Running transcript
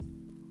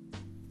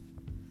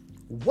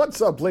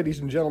What's up, ladies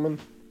and gentlemen?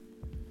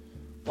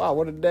 Wow,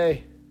 what a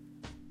day.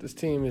 This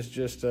team is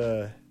just,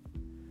 you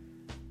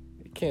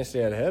can't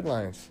stay out of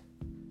headlines.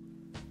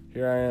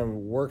 Here I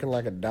am working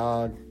like a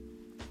dog.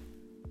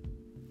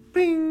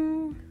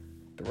 Bing!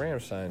 The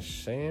Rams signed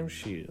Sam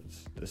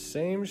Shields. The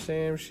same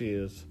Sam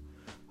Shields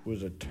who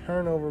was a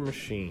turnover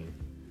machine.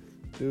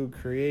 Dude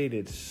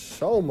created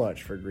so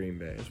much for Green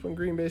Bay. It's when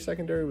Green Bay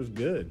secondary was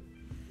good.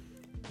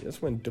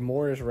 That's when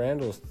Demarcus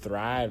Randall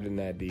thrived in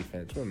that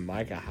defense. When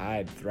Micah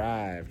Hyde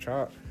thrived.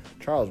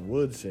 Charles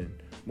Woodson,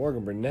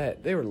 Morgan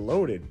Burnett, they were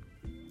loaded.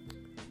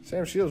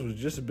 Sam Shields was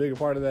just as big a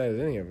part of that as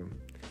any of them.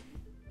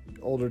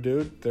 Older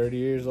dude, 30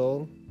 years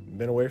old,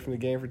 been away from the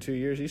game for 2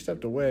 years. He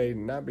stepped away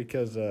not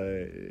because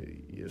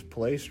his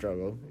play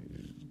struggled.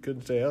 He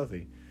couldn't stay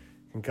healthy.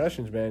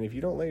 Concussions, man, if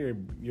you don't let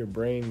your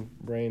brain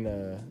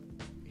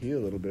heal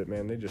a little bit,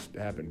 man, they just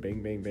happen.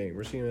 Bang, bang, bang.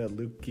 We're seeing that at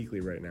Luke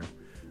Kuechly right now.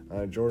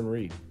 Jordan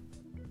Reed.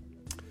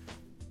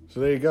 So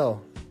there you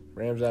go.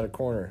 Rams out of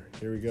corner.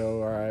 Here we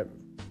go. All right.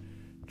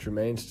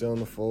 Tremaine's still in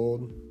the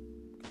fold.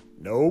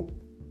 Nope.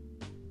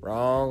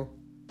 Wrong.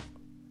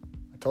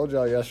 I told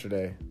y'all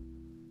yesterday.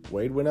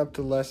 Wade went up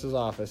to Les's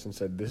office and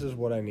said, this is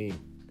what I need.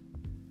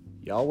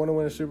 Y'all want to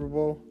win a Super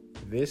Bowl?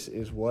 This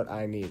is what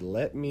I need.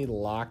 Let me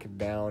lock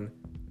down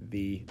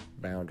the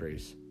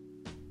boundaries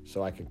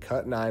so I can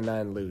cut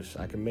 9-9 loose.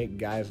 I can make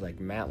guys like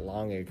Matt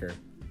Longacre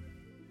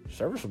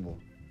serviceable.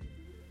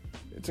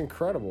 It's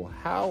incredible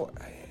how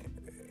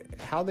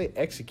they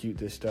execute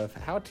this stuff,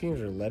 how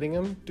teams are letting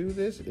them do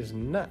this is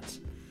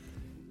nuts.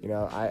 You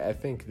know, I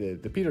think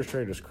the Peters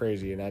trade was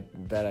crazy, and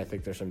that I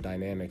think there's some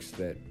dynamics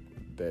that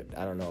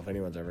I don't know if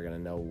anyone's ever going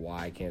to know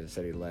why Kansas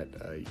City let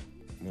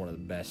one of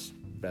the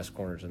best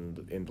corners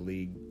in the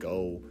league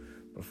go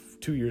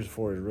 2 years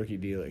before his rookie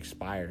deal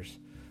expires.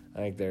 I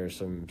think there's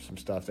some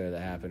stuff there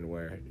that happened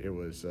where it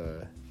was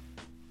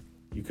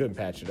you couldn't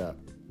patch it up.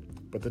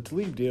 But the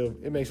Talib deal,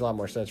 it makes a lot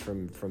more sense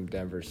from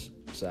Denver's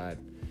side.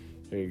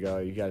 Here you go.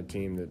 You got a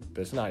team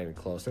that's not even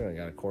close. They don't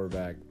got a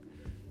quarterback.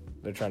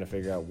 They're trying to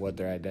figure out what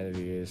their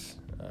identity is.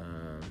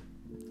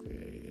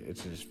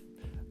 It's just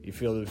you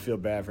feel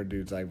bad for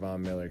dudes like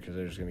Von Miller because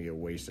they're just going to get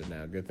wasted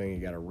now. Good thing he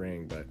got a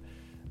ring, but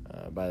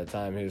by the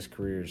time his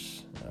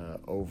career's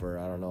over,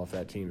 I don't know if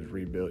that team is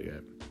rebuilt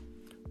yet.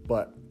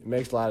 But it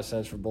makes a lot of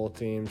sense for both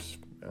teams.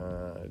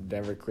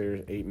 Denver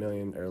clears $8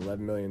 million or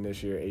 $11 million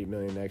this year, $8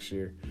 million next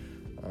year.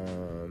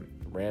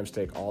 Rams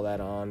take all that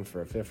on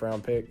for a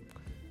fifth-round pick.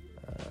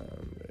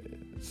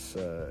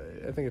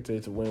 I think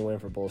it's a win-win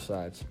for both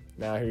sides.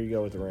 Now here you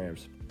go with the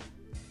Rams.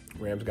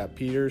 Rams got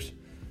Peters,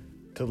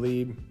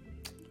 Talib,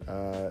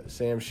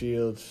 Sam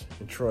Shields,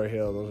 and Troy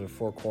Hill. Those are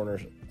 4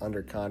 corners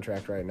under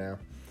contract right now.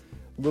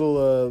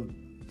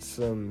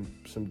 Some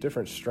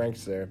different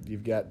strengths there.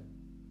 You've got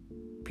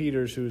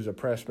Peters, who's a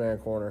press man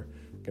corner,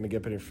 going to get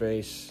up in your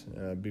face,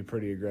 be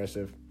pretty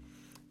aggressive.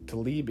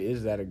 Talib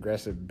is that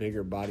aggressive,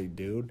 bigger-bodied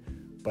dude,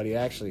 but he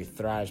actually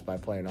thrives by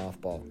playing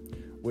off-ball,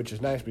 which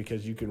is nice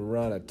because you can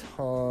run a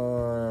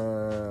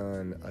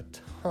ton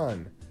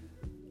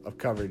of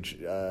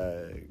coverages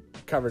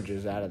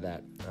out of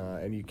that,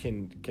 and you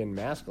can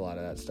mask a lot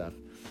of that stuff.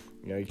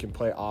 You know, you can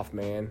play off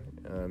man,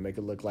 make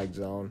it look like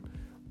zone,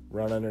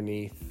 run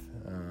underneath.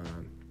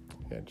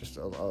 Just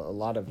a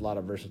lot of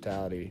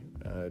versatility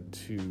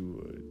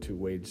to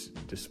Wade's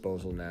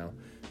disposal now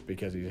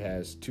because he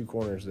has 2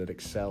 corners that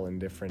excel in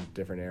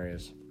different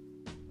areas.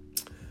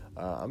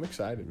 I'm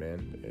excited,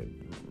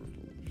 man.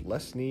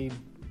 Les Snead,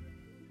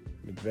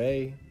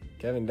 McVay,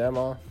 Kevin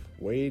Demoff,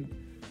 Wade,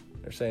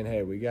 they're saying,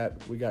 hey, we got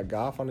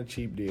Goff on a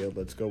cheap deal.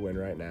 Let's go win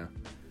right now.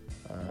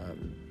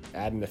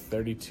 Adding a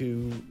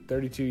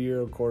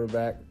 32-year-old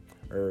quarterback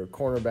or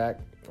cornerback,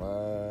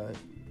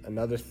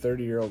 another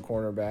 30-year-old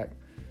cornerback,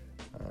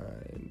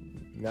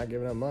 and not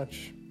giving up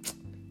much.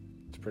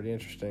 It's pretty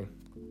interesting.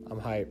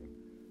 I'm hyped.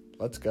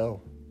 Let's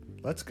go.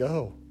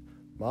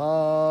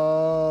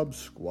 Mob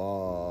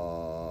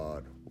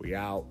Squad. We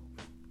out.